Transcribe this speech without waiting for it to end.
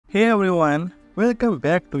Hey everyone, welcome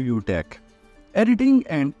back to YouTech. Editing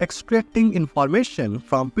and extracting information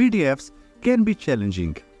from PDFs can be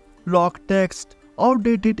challenging. Locked text,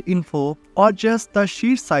 outdated info, or just the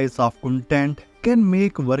sheer size of content can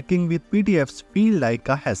make working with PDFs feel like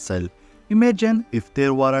a hassle. Imagine if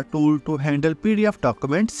there were a tool to handle PDF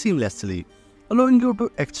documents seamlessly, allowing you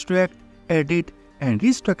to extract, edit, and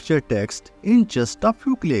restructure text in just a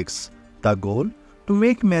few clicks. The goal? To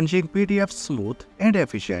make managing PDFs smooth and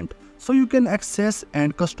efficient, so you can access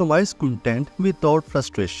and customize content without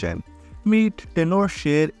frustration. Meet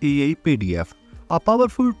Tenorshare ChatPDF, a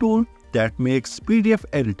powerful tool that makes PDF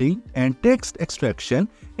editing and text extraction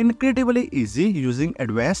incredibly easy using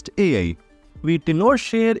advanced AI. With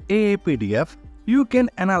Tenorshare ChatPDF, you can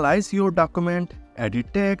analyze your document,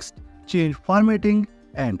 edit text, change formatting,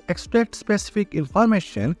 and extract specific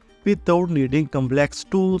information without needing complex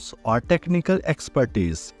tools or technical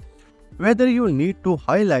expertise. Whether you need to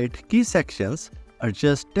highlight key sections,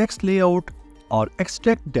 adjust text layout, or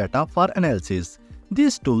extract data for analysis,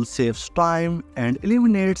 this tool saves time and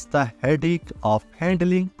eliminates the headache of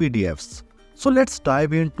handling PDFs. So let's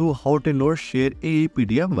dive into how Tenorshare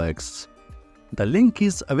ChatPDF works. The link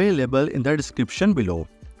is available in the description below.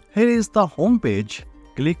 Here is the home page.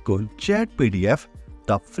 Click on ChatPDF.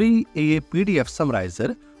 The free ChatPDF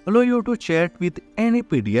summarizer allows you to chat with any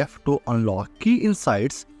PDF to unlock key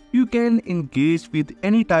insights. You can engage with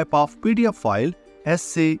any type of PDF file,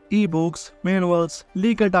 essay, ebooks, manuals,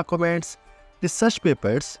 legal documents, research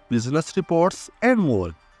papers, business reports, and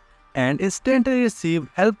more, and instantly receive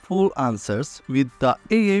helpful answers with the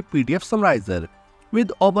ChatPDF summarizer.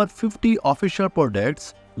 With over 50 official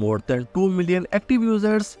products, more than 2 million active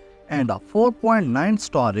users, and a 4.9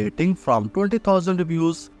 star rating from 20,000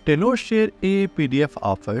 reviews, Tenorshare ChatPDF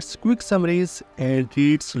offers quick summaries and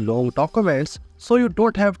reads long documents so you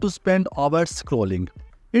don't have to spend hours scrolling.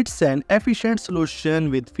 It's an efficient solution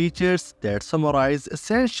with features that summarize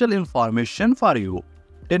essential information for you.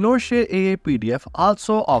 Tenorshare ChatPDF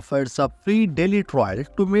also offers a free daily trial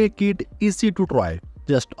to make it easy to try.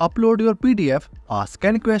 Just upload your PDF, ask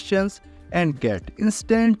any questions, and get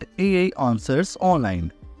instant AI answers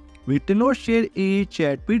online. With Tenorshare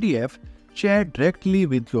ChatPDF, chat directly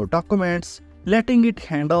with your documents, letting it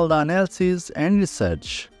handle the analysis and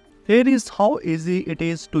research. Here is how easy it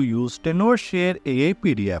is to use Tenorshare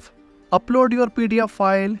ChatPDF. Upload your PDF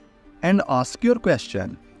file and ask your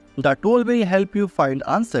question. The tool will help you find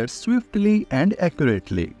answers swiftly and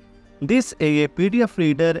accurately. This ChatPDF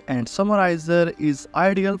reader and summarizer is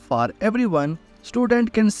ideal for everyone. Students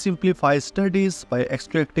can simplify studies by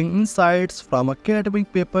extracting insights from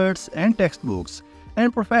academic papers and textbooks,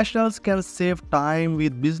 and professionals can save time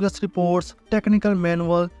with business reports, technical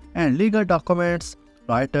manuals, and legal documents.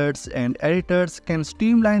 Writers and editors can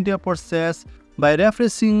streamline their process by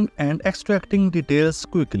refreshing and extracting details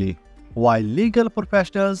quickly, while legal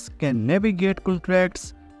professionals can navigate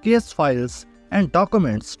contracts, case files, and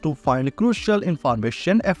documents to find crucial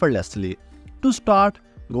information effortlessly. To start,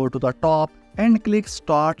 go to the top and click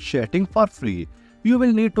Start Chatting for free. You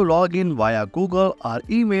will need to log in via Google or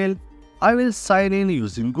email. I will sign in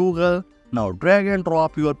using Google. Now drag and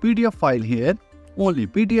drop your PDF file here. Only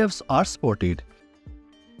PDFs are supported.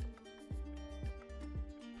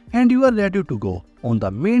 And you are ready to go. On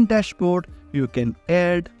the main dashboard, you can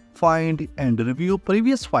add, find, and review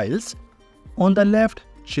previous files. On the left,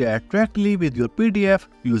 chat directly with your PDF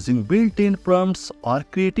using built-in prompts or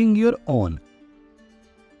creating your own.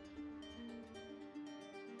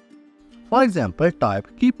 For example, type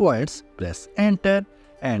key points, press enter,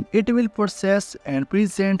 and it will process and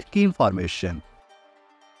present key information.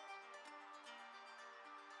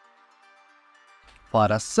 For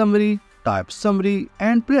a summary, type summary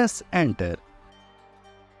and press enter.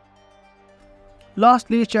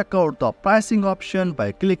 Lastly, check out the pricing option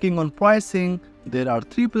by clicking on pricing. There are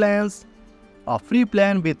 3 plans: a free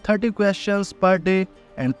plan with 30 questions per day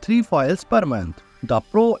and 3 files per month, the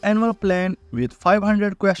Pro annual plan with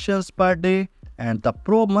 500 questions per day, and the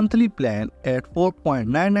Pro monthly plan at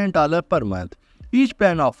 $4.99 per month. Each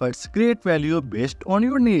plan offers great value based on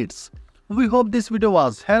your needs. We hope this video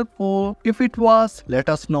was helpful. If it was, let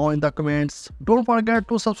us know in the comments. Don't forget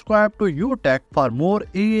to subscribe to YouTech for more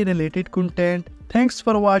AI related content. Thanks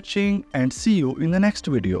for watching and see you in the next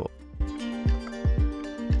video.